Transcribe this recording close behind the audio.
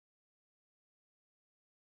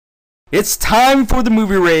It's time for the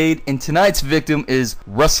movie raid, and tonight's victim is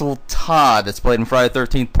Russell Todd. That's played in Friday the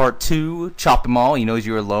 13th Part 2, Chop 'Em All, He Knows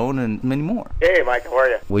You're Alone, and many more. Hey, Mike, how are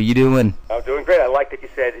you? What are you doing? I'm doing great. I like that you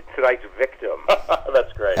said tonight's victim.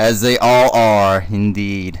 That's great. As they all are,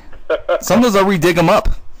 indeed. Sometimes I'll re-dig them up.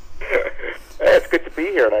 Hey, it's good to be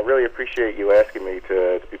here, and I really appreciate you asking me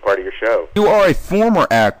to be part of your show. You are a former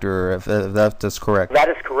actor, if that's correct. That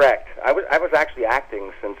is correct. I was actually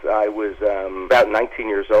acting since I was about 19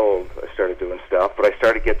 years old. I started doing stuff, but I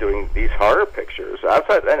started doing these horror pictures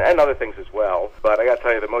outside and other things as well. But I got to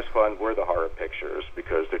tell you, the most fun were the horror pictures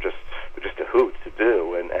because they're just a hoot to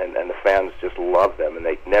do, and the fans just love them, and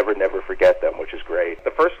they never forget them, which is great.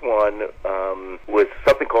 The first one was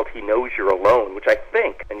something called He Knows You're Alone, which I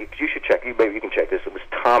think, and you should check. Maybe you can check this. It was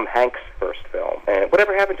Tom Hanks' first film, and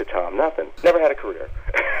whatever happened to Tom? Nothing. Never had a career.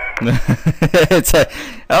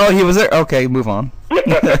 He was there. Okay, move on.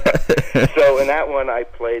 So in that one, I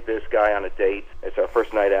played this guy on a date. It's our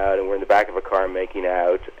first night out, and we're in the back of a car making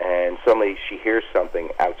out, and suddenly she hears something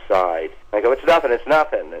outside. I go, it's nothing.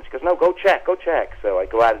 And she goes, no, go check. So I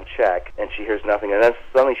go out and check, and she hears nothing, and then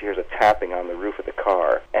suddenly she hears a tapping on the roof of the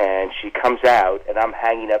car, and she comes out, and I'm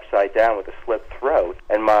hanging upside down with a slit throat,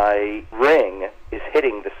 and my ring is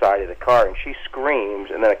hitting the side of the car, and she screams,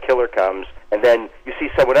 and then a killer comes, and then you see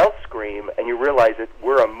someone else scream, and you realize that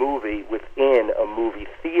we're a movie within a movie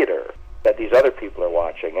theater that these other people are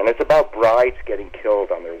watching, and it's about brides getting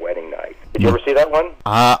killed on their wedding night. Did you ever see that one?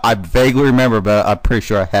 I vaguely remember, but I'm pretty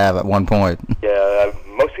sure I have at one point. Yeah,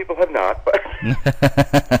 most people have not, but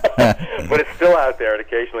but it's still out there, and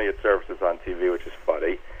occasionally it surfaces on TV, which is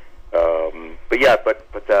funny.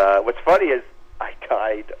 But what's funny is I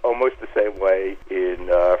died almost the same way in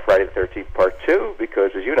Friday the 13th Part 2,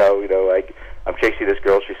 because as you know, I'm chasing this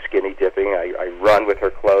girl, she's skinny dipping, I run with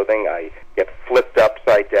her clothing, I get flipped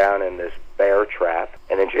upside down in this bear trap,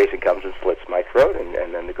 and then Jason comes and slits my throat, and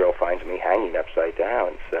then the girl finds me hanging upside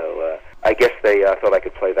down. So I guess they thought I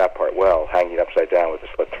could play that part well, hanging upside down with a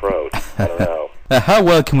slit throat. I don't know. How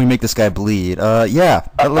well can we make this guy bleed? Yeah,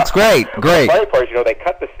 that looks great. The funny part is, they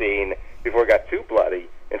cut the scene before it got too bloody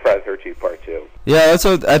in Friday the 13th Part 2. Yeah,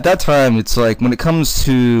 so at that time, it's like when it comes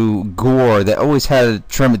to gore, they always had to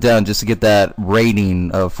trim it down just to get that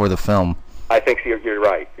rating for the film. I think you're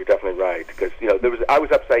right. You're definitely right, because I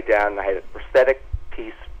was upside down, and I had a prosthetic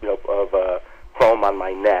piece of chrome on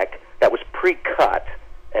my neck that was pre-cut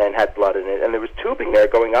and had blood in it, and there was tubing there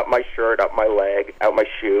going up my shirt, up my leg, out my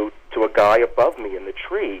shoe, to a guy above me in the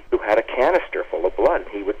tree who had a canister full of blood, and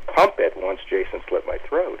he would pump it once Jason slit my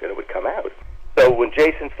throat, and it would come out. So when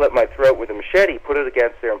Jason slit my throat with a machete, he put it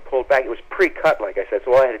against there and pulled back. It was pre-cut, like I said,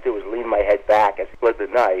 so all I had to do was lean my head back as he split the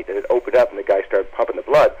knife, and it opened up, and the guy started pumping the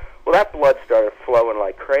blood. Well, that blood started flowing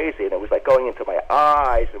like crazy, and it was like going into my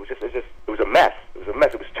eyes. It was a mess.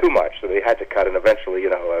 It was too much, so they had to cut, and eventually,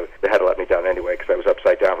 they had to let me down anyway, because I was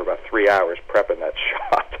upside down for about 3 hours prepping that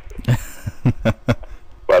shot.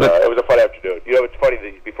 But it was a fun afternoon. It's funny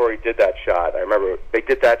that before he did that shot, I remember they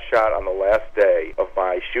did that shot on the last day of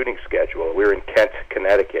my shooting schedule. We were in Kent,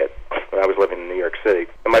 Connecticut, when I was living in New York City.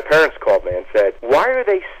 And my parents called me and said, why are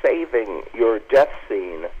they saving your death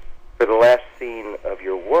scene for the last scene of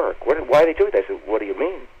your work? Why are they doing that? I said, what do you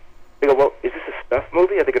mean? They go, well, is this a snuff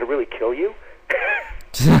movie? Are they going to really kill you?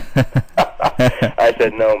 I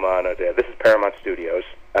said, no, Ma, no, Dad. This is Paramount Studios.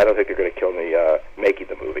 I don't think they're going to kill me making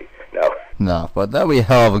the movie. No. No, but that'd be a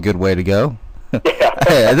hell of a good way to go. Yeah.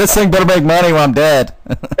 Hey, this thing better make money when I'm dead.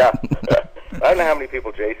 Yeah. I don't know how many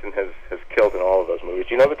people Jason has killed in all of those movies.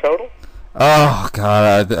 Do you know the total? Oh,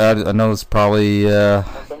 God, I know it's probably...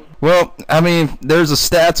 Well, I mean, there's a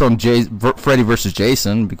stats on Freddy versus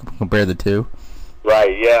Jason, compare the two.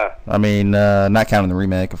 Right, yeah. I mean, not counting the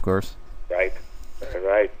remake, of course. Right.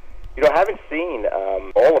 I haven't seen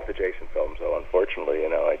all of the Jason films, though, unfortunately.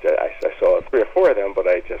 I saw 3 or 4 of them, but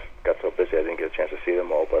I just got so busy I didn't get a chance to see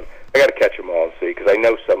them all. But I got to catch them all and see, because I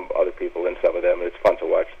know some other people in some of them, and it's fun to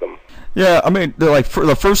watch them. Yeah, I mean,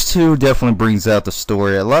 the first 2 definitely brings out the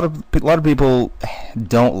story. A lot of people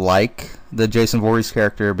don't like the Jason Voorhees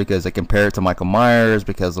character because they compare it to Michael Myers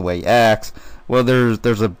because of the way he acts. Well,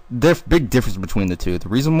 there's a big difference between the two. The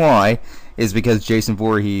reason why is because Jason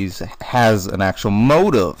Voorhees has an actual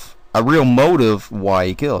motive, a real motive why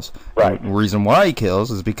he kills. Right. The reason why he kills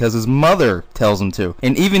is because his mother tells him to.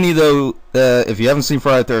 And even though, if you haven't seen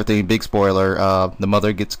Friday the 13th, big spoiler, the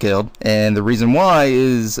mother gets killed. And the reason why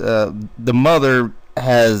is the mother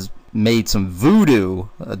has made some voodoo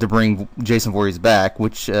to bring Jason Voorhees back,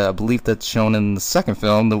 which I believe that's shown in the second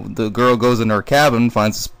film. The girl goes into her cabin,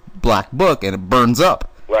 finds this black book, and it burns up.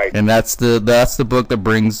 Right. And that's the book that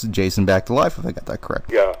brings Jason back to life, if I got that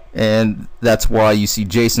correct. Yeah. And that's why you see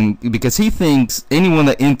Jason, because he thinks anyone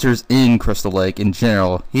that enters in Crystal Lake in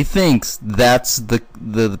general, he thinks that's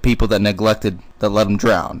the people that let him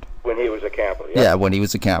drown. When he was a camper. Yeah, when he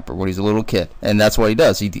was a camper, when he's a little kid. And that's what he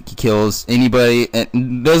does. He kills anybody, and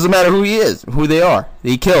it doesn't matter who he is, who they are.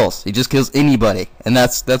 He kills. He just kills anybody. And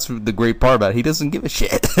that's the great part about it. He doesn't give a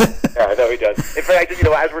shit. Yeah, I know he does. In fact,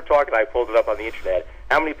 as we're talking, I pulled it up on the internet.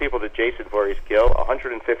 How many people did Jason Voorhees kill?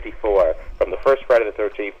 154 from the first Friday the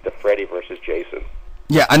 13th to Freddy versus Jason.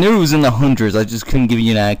 Yeah, I knew it was in the hundreds. I just couldn't give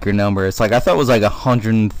you an accurate number. It's like, I thought it was like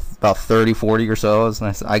 100, about 30, 40 or so.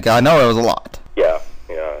 I know it was a lot. Yeah.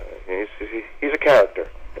 He's a character.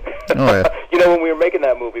 Oh, yeah. When we were making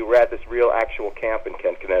that movie, we were at this real actual camp in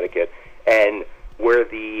Kent, Connecticut, and where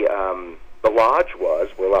the lodge was,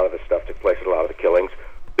 where a lot of the stuff took place, a lot of the killings,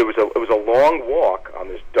 it was a long walk on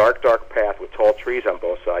this dark path with tall trees on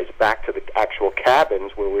both sides back to the actual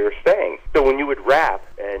cabins where we were staying. So when you would wrap,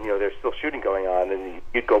 and there's still shooting going on, and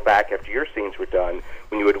you'd go back after your scenes were done,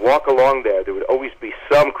 when you would walk along there would always be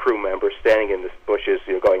some crew member standing in the bushes,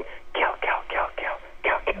 going, kill, kill, kill, kill,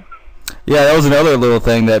 kill, kill. Yeah, that was another little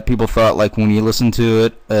thing that people thought, like, when you listen to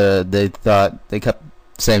it, they kept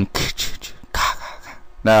saying,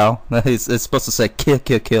 no, it's supposed to say, kill,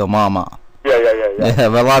 kill, kill, mama. Yeah. Yeah,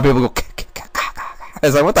 but a lot of people go,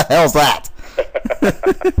 it's like, what the hell is that?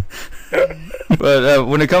 But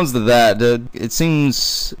when it comes to that, it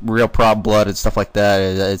seems real prop blood and stuff like that.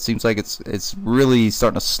 It seems like it's really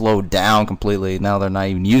starting to slow down completely. Now they're not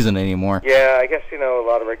even using it anymore. Yeah, I guess,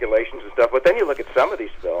 a lot of regulations and stuff. But then you look at some of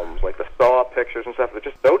these films, like the Saw pictures and stuff, they're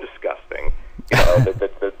just so disgusting.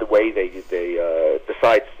 The way they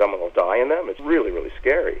decide someone will die in them, it's really, really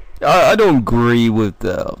scary. I don't agree with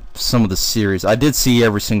some of the series. I did see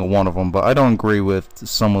every single one of them, but I don't agree with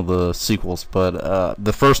some of the sequels. But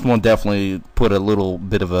the first one definitely put a little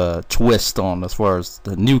bit of a twist on as far as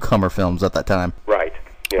the newcomer films at that time. Right.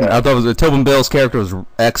 Yeah. I thought Tobin Bell's character was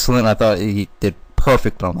excellent. I thought he did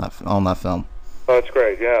perfect on that film. Oh, that's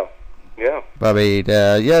great. Yeah. I mean,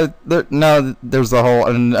 there's the whole,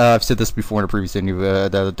 and I've said this before in a previous interview,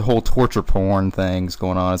 the whole torture porn things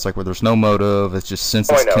going on. It's like where there's no motive, it's just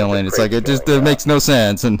senseless killing. It's like, it makes no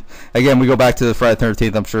sense. And again, we go back to the Friday the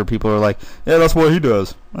 13th, I'm sure people are like, yeah, that's what he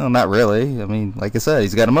does. Well, not really. I mean, like I said,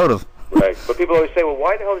 he's got a motive. Right. But people always say, well,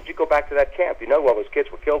 why the hell did you go back to that camp? All those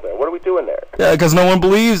kids were killed there. What are we doing there? Yeah, because no one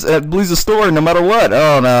believes the story no matter what.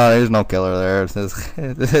 Oh, no, there's no killer there.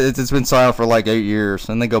 It's been silent for like 8 years,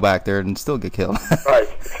 and they go back there and still get killed. Right.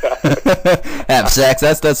 Have sex.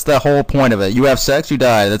 That's the whole point of it. You have sex, you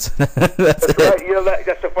die. That's it. Right.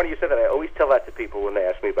 That's so funny you said that. I always tell that to people when they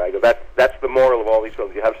ask me about it. I go, that's the moral of all these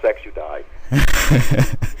films. You have sex, you die.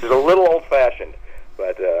 It's a little old-fashioned,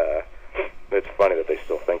 but it's funny that they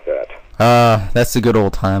still think that. That's the good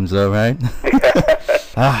old times, though, right?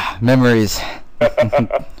 Memories.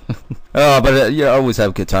 But I always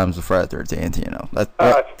have good times with Friday the 13th.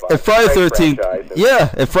 If Friday the 13th,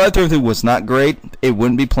 if Friday the 13th was not great, it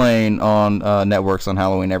wouldn't be playing on networks on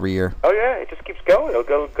Halloween every year. Oh yeah, it just keeps going.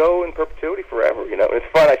 It'll go in perpetuity forever. It's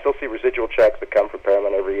fun. I still see residual checks that come from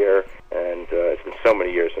Paramount every year, and it's been so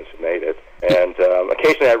many years since it made it. And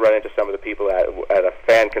occasionally I run into some of the people at a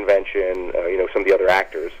fan convention, some of the other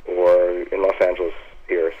actors, or in Los Angeles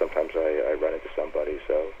here. Sometimes I run into somebody,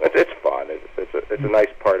 so it's fun. It's a nice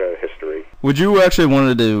part of history. Would you actually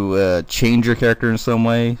wanted to change your character in some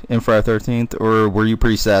way in Friday the 13th, or were you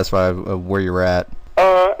pretty satisfied of where you were at?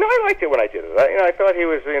 No, I liked it when I did it. I thought he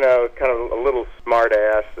was, kind of a little smart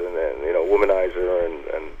ass and womanizer,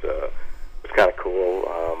 and it was kind of cool.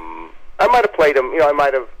 I might have played him. I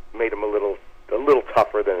might have made him a little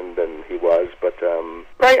tougher than he was, but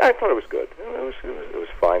I thought it was good. It was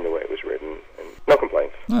fine the way it was written, and no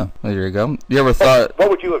complaints. Oh, there you go. You ever thought? What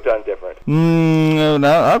would you have done different?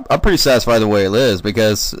 No, I'm pretty satisfied the way it is,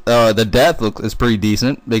 because the death is pretty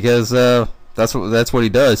decent, because that's what he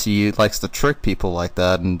does. He likes to trick people like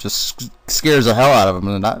that and just scares the hell out of them,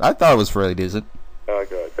 and I thought it was really decent. Oh,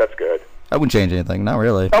 good. That's good. I wouldn't change anything. Not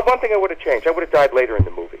really. Oh, one thing I would have changed. I would have died later in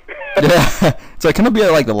the movie. Yeah. It's like, can it be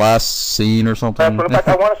like the last scene or something? In fact,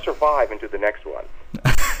 I want to survive into the next one.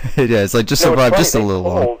 Yeah, it's like just survive just a little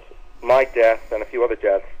while. My death and a few other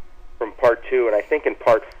deaths from part 2, and I think in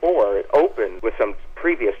part 4 it opened with some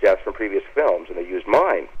previous deaths from previous films, and they used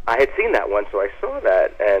mine. I had seen that one, so I saw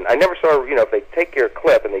that, and I never saw, if they take your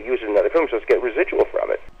clip and they use it in another film, you're supposed to get residual from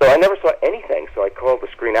it. So I never saw anything, so I called the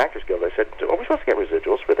Screen Actors Guild. I said, are we supposed to get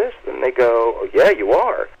residuals for this? And they go, oh, yeah, you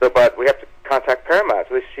are. So, but we have to contact Paramount.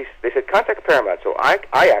 So they said, contact Paramount. So I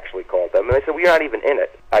actually called them, and they said, well, you're not even in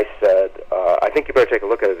it. I said, I think you better take a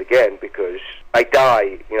look at it again, because I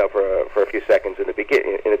die, for a few seconds in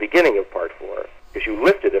the beginning of part 4 because you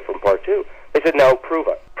lifted it from part 2. They said, no, prove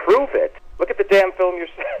it. Prove it. Look at the damn film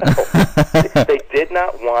yourself. They did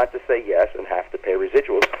not want to say yes and have to pay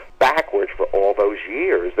residuals backwards for all those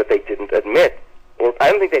years that they didn't admit. Or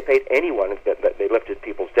I don't think they paid anyone that they lifted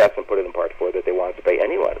people's deaths and put it in part 4 that they wanted to pay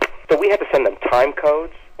anyone. So we had to send them time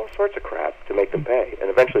codes, all sorts of crap to make them pay, and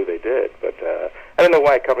eventually they did. But I don't know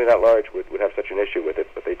why a company that large would have such an issue with it,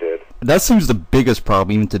 but they did. That seems the biggest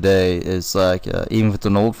problem even today is like even if it's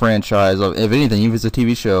an old franchise, or if anything, even if it's a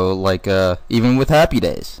TV show, like even with Happy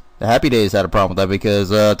Days. The Happy Days had a problem with that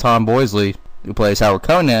because Tom Boysley, who plays Howard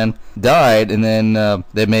Conan, died, and then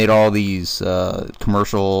they made all these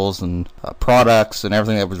commercials and products and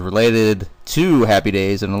everything that was related to Happy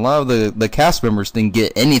Days, and a lot of the cast members didn't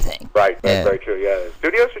get anything. Right, that's very true, yeah.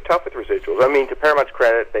 Studios are tough with residuals. I mean, to Paramount's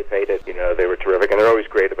credit, they paid it. They were terrific, and they're always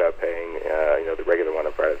great about paying, the regular one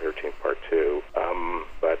on Friday the 13th Part 2.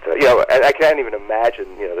 But I can't even imagine,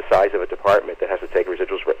 the size of a department that has to take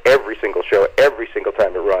residuals for every single show, every single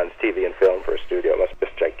time it runs, TV and film for a studio. It must be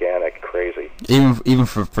just gigantic, crazy. Even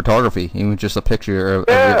for photography, even just a picture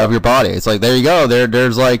of your body. It's like, there you go.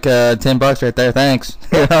 There's like $10 right there. Thanks.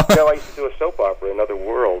 I used to do a soap opera, Another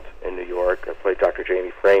World, in New York. I played Dr.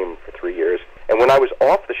 Jamie Frame for 3 years. And when I was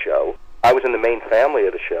off the show, I was in the main family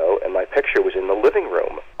of the show, and my picture was in the living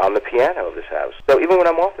room on the piano of this house. So even when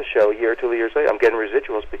I'm off the show a year or 2 years later, I'm getting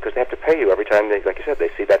residuals because they have to pay you every time they, like you said,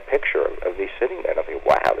 they see that picture of me sitting there. And I think,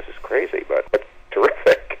 wow, this is crazy, but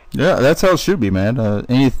terrific. Yeah, that's how it should be, man.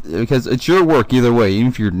 Because it's your work either way. Even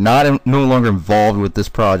if you're no longer involved with this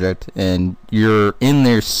project and you're in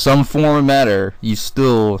there some form or matter, you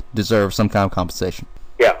still deserve some kind of compensation.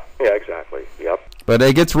 Yeah, exactly. Yep. But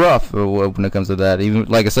it gets rough when it comes to that. Even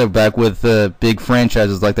like I said, back with big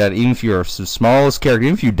franchises like that, even if you're the smallest character,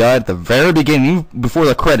 even if you died at the very beginning, even before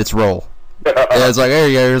the credits roll, it's like,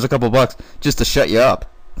 hey, here's a couple bucks just to shut you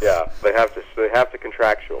up. Yeah, they have to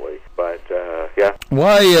contractually, but yeah.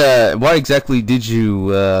 Why exactly did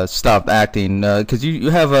you stop acting? Because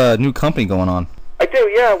you have a new company going on. I do,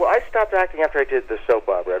 yeah. Well, I stopped acting after I did the soap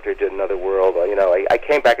opera, after I did Another World. I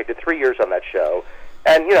came back. I did 3 years on that show,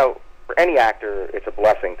 and for any actor, it's a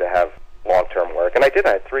blessing to have long-term work. And I did.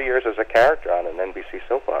 I had 3 years as a character on an NBC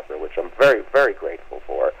soap opera, which I'm very, very grateful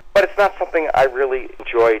for. But it's not something I really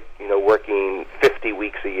enjoyed, working 50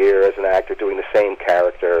 weeks a year as an actor, doing the same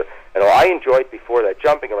character. And I enjoyed before that,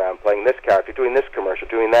 jumping around, playing this character, doing this commercial,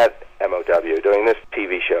 doing that MOW, doing this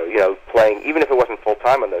TV show, playing, even if it wasn't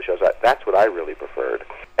full-time on those shows, that's what I really preferred.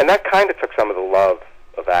 And that kind of took some of the love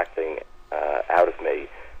of acting out of me.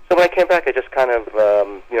 So when I came back, I just kind of,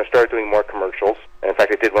 started doing more commercials. And in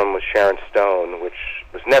fact, I did one with Sharon Stone, which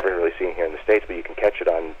was never really seen here in the States, but you can catch it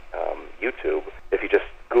on YouTube if you just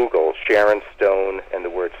Google Sharon Stone and the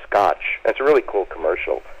word Scotch. And it's a really cool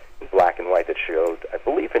commercial in black and white that showed, I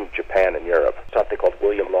believe, in Japan and Europe, something called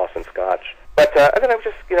William Lawson Scotch. But and then I was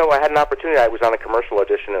just, I had an opportunity. I was on a commercial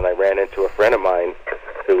audition, and I ran into a friend of mine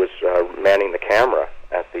who was manning the camera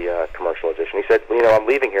at the commercial audition. He said, I'm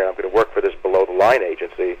leaving here, and I'm going to work for this below-the-line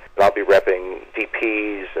agency, and I'll be repping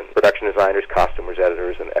DPs and production designers, costumers,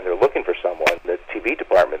 editors, and they're looking for someone in the TV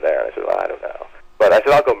department there. And I said, well, I don't know. But I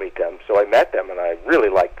said, I'll go meet them. So I met them, and I really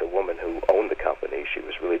liked the woman who owned the company. She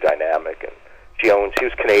was really dynamic, and she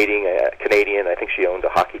was Canadian. I think she owned a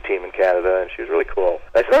hockey team in Canada, and she was really cool.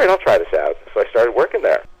 And I said, all right, I'll try this out. So I started working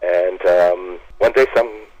there. And one day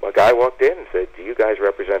a guy walked in and said, do you guys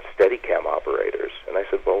represent Steadicam operators? And I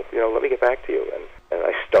said, well, let me get back to you. And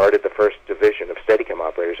I started the first division of Steadicam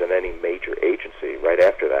operators in any major agency right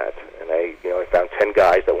after that. And I found 10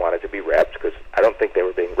 guys that wanted to be repped because I don't think they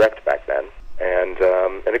were being repped back then. And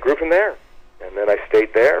it grew from there. And then I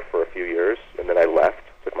stayed there for a few years, and then I left,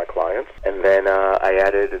 took my clients, and then I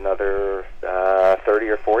added another 30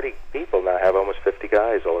 or 40 people. Now I have almost 50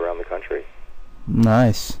 guys all around the country.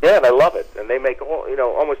 Nice. Yeah, and I love it. And they make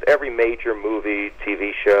almost every major movie,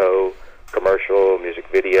 TV show, commercial, music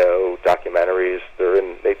video, documentaries.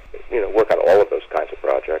 They work on all of those kinds of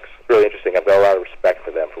projects. Really interesting. I've got a lot of respect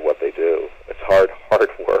for them for what they do. It's hard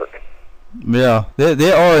work. Yeah,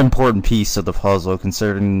 they are an important piece of the puzzle,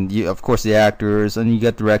 considering, of course, the actors, and you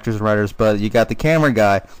got directors and writers, but you got the camera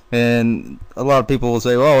guy, and a lot of people will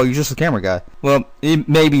say, oh, you're just a camera guy. Well, it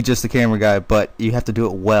may be just a camera guy, but you have to do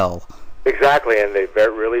it well. Exactly, and they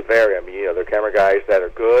really vary. I mean, there are camera guys that are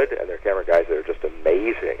good, and there are camera guys that are just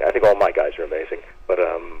amazing. I think all my guys are amazing, but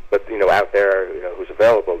out there, who's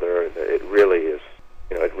available, it really is.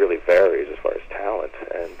 It really varies as far as talent,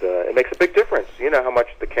 and it makes a big difference. How much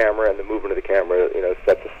the camera and the movement of the camera,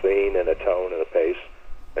 sets a scene and a tone and a pace.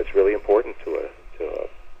 It's really important to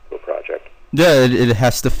a project. Yeah, it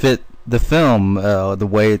has to fit the film, the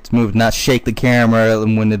way it's moved, not shake the camera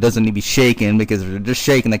when it doesn't need to be shaken, because if you're just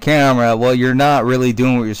shaking the camera, well, you're not really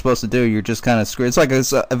doing what you're supposed to do. You're just kind of screwed. It's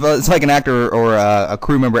like an actor or a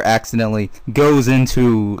crew member accidentally goes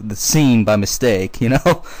into the scene by mistake, you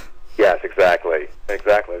know? Yes, exactly.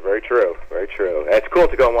 Exactly. Very true. Very true. And it's cool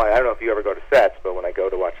to go and watch. I don't know if you ever go to sets, but when I go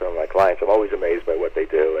to watch some of my clients, I'm always amazed by what they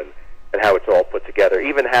do and how it's all put together.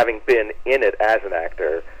 Even having been in it as an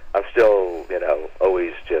actor, I'm still,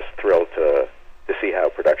 always just thrilled to see how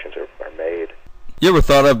productions are made. You ever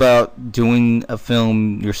thought about doing a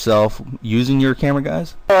film yourself using your camera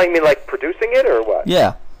guys? Oh, you mean like producing it or what?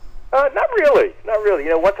 Yeah. Not really. Not really.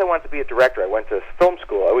 Once I wanted to be a director. I went to film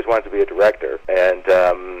school. I always wanted to be a director.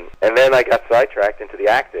 And then I got sidetracked into the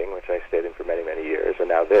acting, which I stayed in for many, many years, and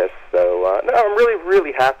now this. So, no, I'm really,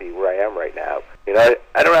 really happy where I am right now.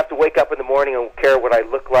 I don't have to wake up in the morning and care what I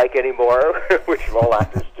look like anymore, which all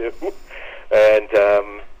actors do. And,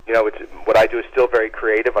 what I do is still very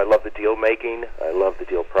creative. I love the deal making. I love the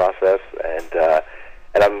deal process.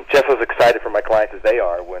 And I'm just as excited for my clients as they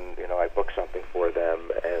are when I book something for them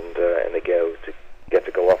and they get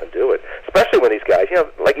to go off and do it. Especially when these guys,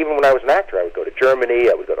 like even when I was an actor, I would go to Germany,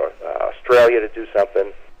 I would go to Australia to do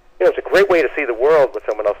something. It's a great way to see the world what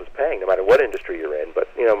someone else is paying, no matter what industry you're in. But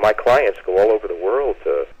my clients go all over the world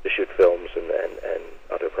to shoot films and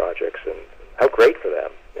other projects, and how great for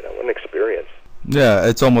them. What an experience. Yeah,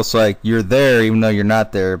 it's almost like you're there even though you're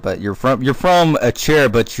not there, but you're from a chair,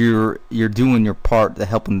 but you're doing your part to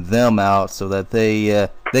helping them out so that they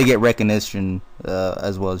get recognition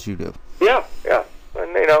as well as you do. Yeah,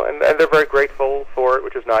 and they're very grateful for it,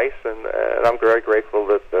 which is nice, and I'm very grateful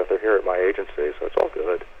that they're here at my agency, so it's all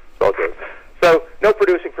good. It's all good. So no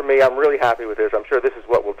producing for me. I'm really happy with this. I'm sure this is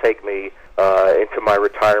what will take me into my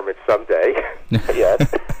retirement someday.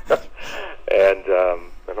 Yes, and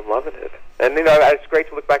I'm loving it. And it's great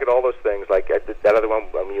to look back at all those things, like that other one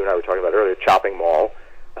you and I were talking about earlier, Chopping Mall,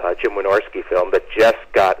 Jim Wynorski film that just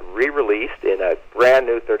got re-released in a brand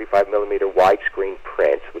new 35mm widescreen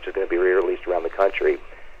print, which is going to be re-released around the country.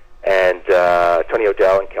 And Tony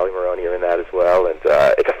O'Dell and Kelly Maroney are in that as well. And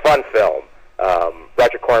it's a fun film.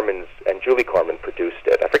 Roger Corman and Julie Corman produced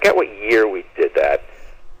it. I forget what year we did that,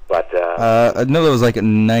 but I know it was like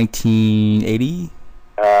in 1980.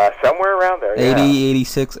 Somewhere around there, yeah. 80,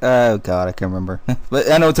 86, oh god, I can't remember.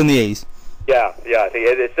 But I know it's in the 80s. Yeah, I think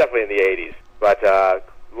it's definitely in the 80s. But a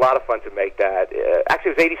lot of fun to make that.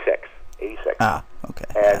 Actually, it was 86. Ah, okay.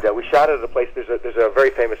 And we shot it at a place, there's a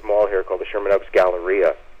very famous mall here called the Sherman Oaks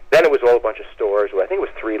Galleria. Then it was all a bunch of stores, I think it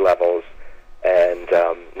was 3 levels. And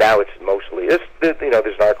now it's mostly, there's an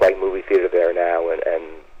ArcLight movie theater there now and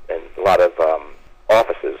a lot of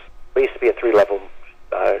offices. It used to be a 3-level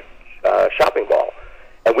shopping mall.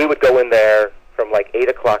 And we would go in there from like 8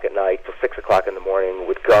 o'clock at night till 6 o'clock in the morning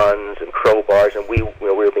with guns and crowbars, and we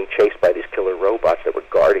were being chased by these killer robots that were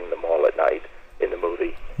guarding the mall at night in the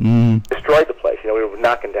movie. Destroyed the place. We were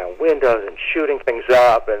knocking down windows and shooting things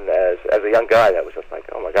up, and as a young guy, that was just like,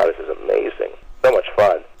 oh my god, this is amazing. So much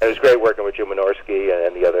fun. And it was great working with Jim Wynorski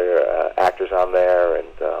and the other actors on there, and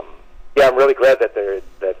I'm really glad that they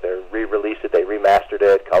re-released it, they remastered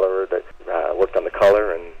it, colored it, worked on the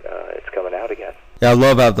color, and it's coming out again. Yeah, I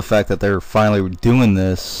love the fact that they're finally doing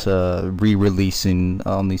this, re-releasing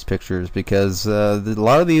these pictures, because a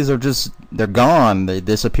lot of these are they're gone, they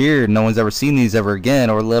disappeared, no one's ever seen these ever again,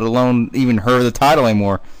 or let alone even heard the title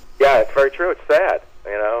anymore. Yeah, it's very true, it's sad,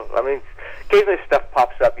 I mean, occasionally stuff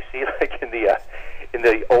pops up, you see like in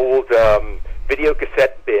the old video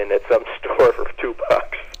cassette bin at some store for $2.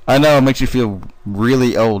 I know, it makes you feel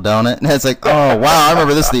really old, don't it? And it's like, oh, wow, I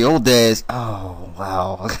remember this in the old days. Oh,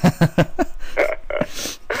 wow.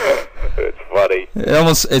 It's funny.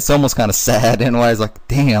 It's almost kind of sad, and I was like,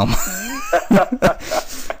 damn.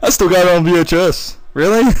 I still got it on VHS.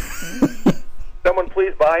 Really? Someone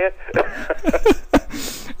please buy it.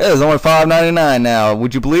 It's only $5.99 now.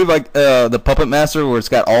 Would you believe the Puppet Master, where it's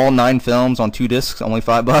got all 9 films on 2 discs, only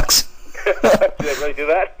 $5? Did they really do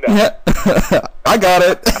that? No. Yeah. I got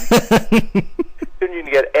it. Soon you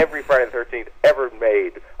can get every Friday the 13th ever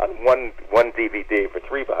made on one DVD for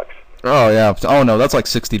 $3. Oh yeah. Oh no, that's like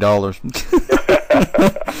 $60.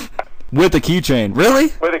 With a keychain.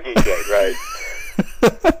 Really? With a keychain, right?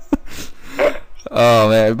 Oh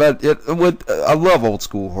man, but I love old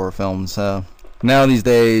school horror films. Now these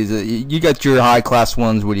days, you got your high class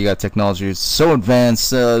ones where you got technology it's so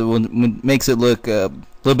advanced, makes it look a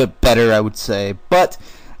little bit better, I would say, but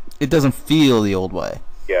it doesn't feel the old way.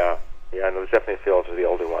 Yeah, no, there's definitely a feel to the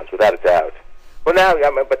older ones, without a doubt. Well, now,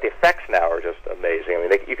 but the effects now are just amazing. I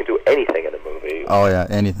mean, you can do anything in a movie. Oh yeah,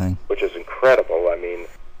 anything. Which is incredible. I mean,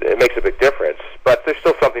 it makes a big difference. But there's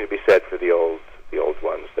still something to be said for the old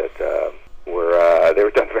ones that they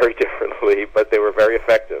were done very differently, but they were very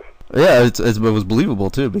effective. Yeah, it was believable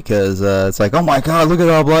too, because it's like, oh my god, look at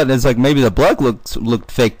all blood. And it's like maybe the blood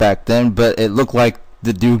looked fake back then, but it looked like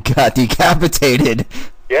the dude got decapitated.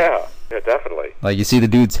 Yeah, definitely. Like you see the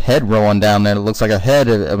dude's head rolling down there. It looks like a head.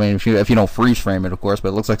 I mean, if you don't freeze frame it, of course, but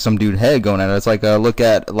it looks like some dude's head going at it. It's like look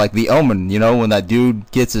at like The Omen, you know, when that dude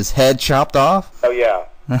gets his head chopped off. Oh yeah.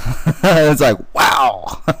 It's like,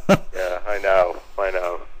 wow. Yeah, I know.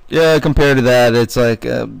 Yeah, compared to that, it's like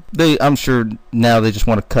I'm sure now they just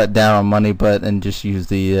want to cut down on money, and just use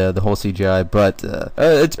the whole CGI. But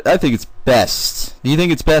I think it's best. Do you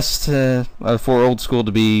think it's best for old school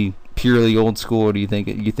to be purely old school, or do you think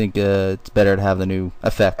it's better to have the new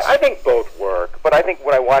effects? I think both work, but I think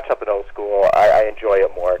when I watch something old school, I enjoy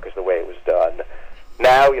it more because the way it was done.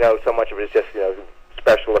 Now, so much of it is just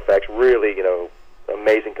special effects, really,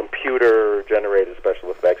 amazing computer-generated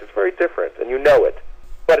special effects. It's very different, and you know it.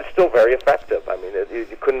 But it's still very effective. I mean,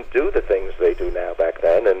 you couldn't do the things they do now back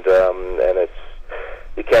then, and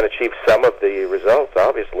you can't achieve some of the results,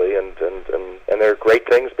 obviously, and there are great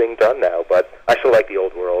things being done now. But I still like the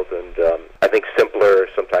old world, and I think simpler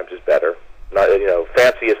sometimes is better. Not,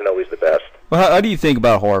 fancy isn't always the best. Well, how do you think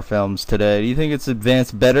about horror films today? Do you think it's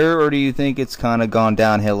advanced better, or do you think it's kind of gone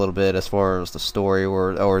downhill a little bit as far as the story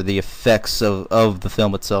or the effects of the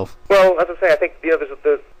film itself? Well, as I say, I think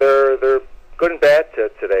they're good and bad to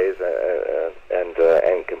today's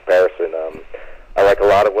and comparison. I like a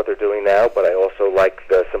lot of what they're doing now, but I also like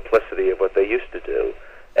the simplicity of what they used to do,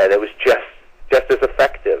 and it was just as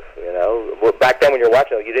effective. Back then when you're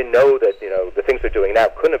watching it, you didn't know that the things they're doing now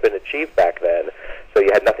couldn't have been achieved back then, so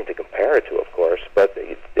you had nothing to compare it to, of course. But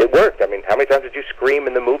it worked. I mean, how many times did you scream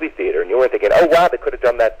in the movie theater and you weren't thinking, "Oh wow, they could have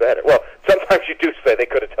done that better"? Well, sometimes you do say they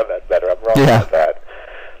could have done that better. I'm wrong about that.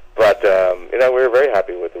 But we were very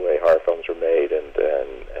happy with the way horror films were made, and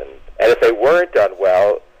if they weren't done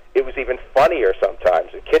well, it was even funnier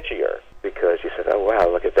sometimes and kitschier, because you said, "Oh wow,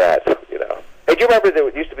 look at that!" Hey, do you remember there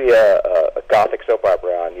used to be a gothic soap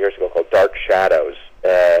opera on years ago called Dark Shadows,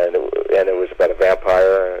 and it was about a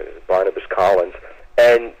vampire, Barnabas Collins,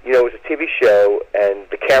 and it was a TV show, and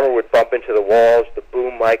the camera would bump into the walls, the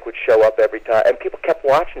boom mic would show up every time, and people kept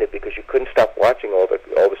watching it because you couldn't stop watching all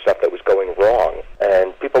the stuff that was going wrong,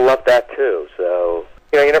 and people loved that too. So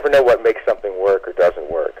you never know what makes something work or doesn't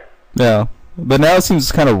work. Yeah. But now it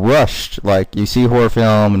seems kind of rushed. Like, you see horror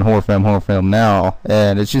film now,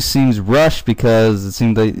 and it just seems rushed because it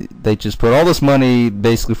seems they just put all this money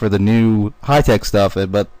basically for the new high-tech stuff,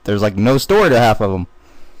 but there's like no story to half of them.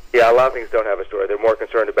 Yeah, a lot of things don't have a story. They're more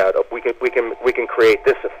concerned about we can create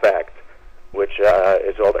this effect, which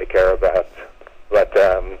is all they care about. But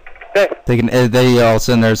they all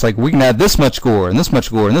sit in there. It's like, we can add this much gore and this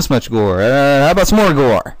much gore and this much gore. How about some more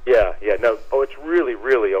gore? Yeah. No. Oh, it's really,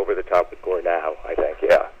 really over the top with gore now, I think.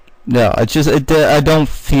 Yeah. No, it's just I don't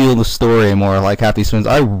feel the story anymore like half these films.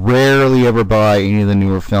 I rarely ever buy any of the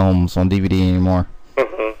newer films on DVD anymore.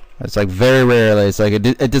 Mm-hmm. It's like very rarely. It's like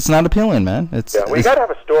it's not appealing, man. You got to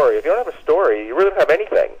have a story. If you don't have a story, you really don't have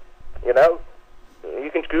anything.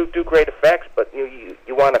 You can do great effects, but you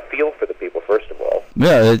want to feel for the people first of all.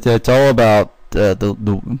 Yeah, it's all about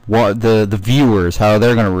the viewers, how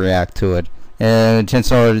they're going to react to it. And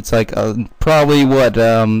chances it's like probably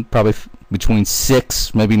between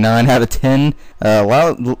 6, maybe 9 out of 10. A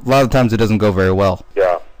lot of times it doesn't go very well.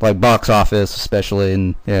 Yeah. Like box office, especially,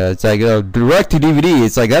 and it's like direct to DVD.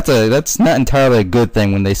 It's like that's not entirely a good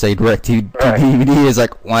thing when they say direct to DVD. It's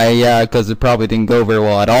like, why? Yeah, because it probably didn't go very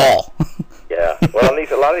well at all. Yeah. Well, a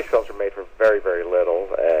lot of these films are made for very, very little,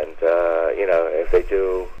 and if they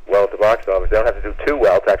do well at the box office, they don't have to do too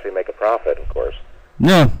well to actually make a profit, of course.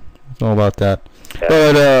 Yeah. It's all about that. Yeah.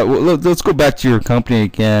 But let's go back to your company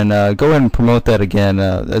again. Go ahead and promote that again,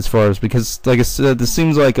 as far as, because like I said, this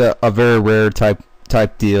seems like a very rare type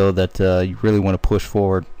deal that you really want to push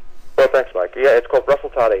forward. Well, thanks, Mike. Yeah, it's called Russell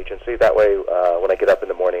Todd Agency. That way, when I get up in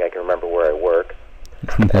the morning, I can remember where I work.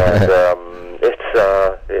 And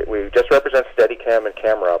we just represent Steadicam and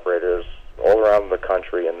camera operators all around the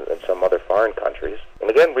country and some other foreign countries. And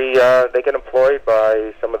again, they get employed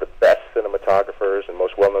by some of the best cinematographers and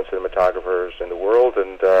most well-known cinematographers in the world,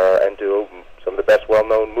 and do some of the best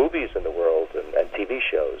well-known movies in the world and TV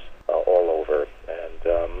shows all over.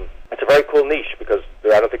 And it's a very cool niche, because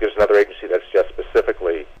I don't think there's another agency that's just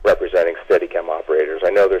specifically representing Steadicam operators. I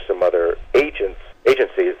know there's some other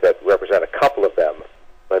agencies that represent a couple of them,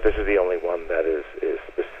 but this is the only one that is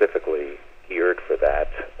specifically geared for that,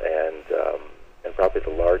 and probably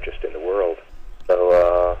the largest in the world.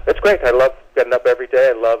 So it's great. I love getting up every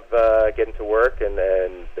day. I love getting to work, and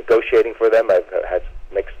negotiating for them. I've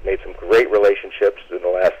made some great relationships in the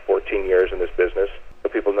last 14 years in this business. So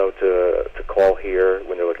people know to call here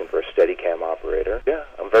when they're looking for a Steadicam operator. Yeah,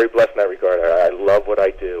 I'm very blessed in that regard. I love what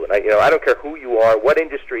I do, and I don't care who you are, what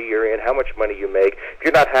industry you're in, how much money you make. If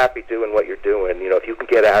you're not happy doing what you're doing, if you can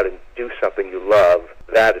get out and do something you love,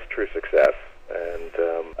 that is true success. And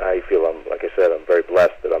I feel like I said, I'm very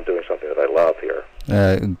blessed that I'm doing something that I love here.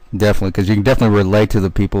 Definitely, because you can definitely relate to the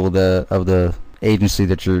people of the agency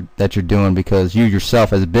that you're doing, because you yourself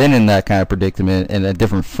has been in that kind of predicament in a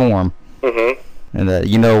different form. Mm-hmm. And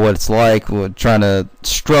you know what it's like trying to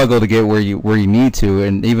struggle to get where you need to,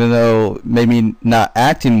 and even though maybe not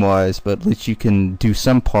acting wise, but at least you can do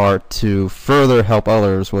some part to further help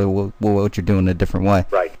others with what you're doing in a different way.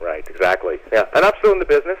 Right, exactly. Yeah, and I'm still in the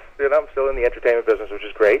business. I'm still in the entertainment business, which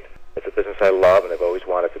is great. It's a business I love, and I've always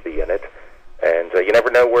wanted to be in it. And you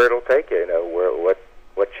never know where it'll take you.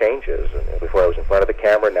 What changes. And before I was in front of the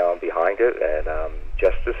camera, now I'm behind it, and I'm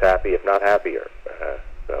just as happy, if not happier.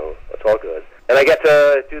 So it's all good. And I get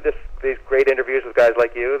to do these great interviews with guys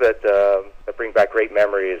like you that bring back great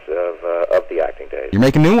memories of the acting days. You're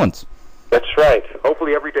making new ones. That's right.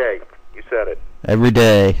 Hopefully every day. You said it. Every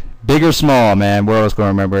day. Big or small, man. We're always going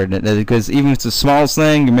to remember it. Because even if it's the smallest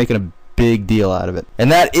thing, you're making a big deal out of it.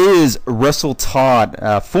 And that is Russell Todd,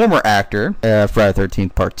 former actor, Friday the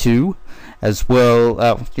 13th Part 2, as well,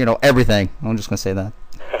 everything. I'm just going to say that.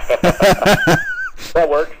 That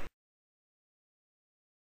works.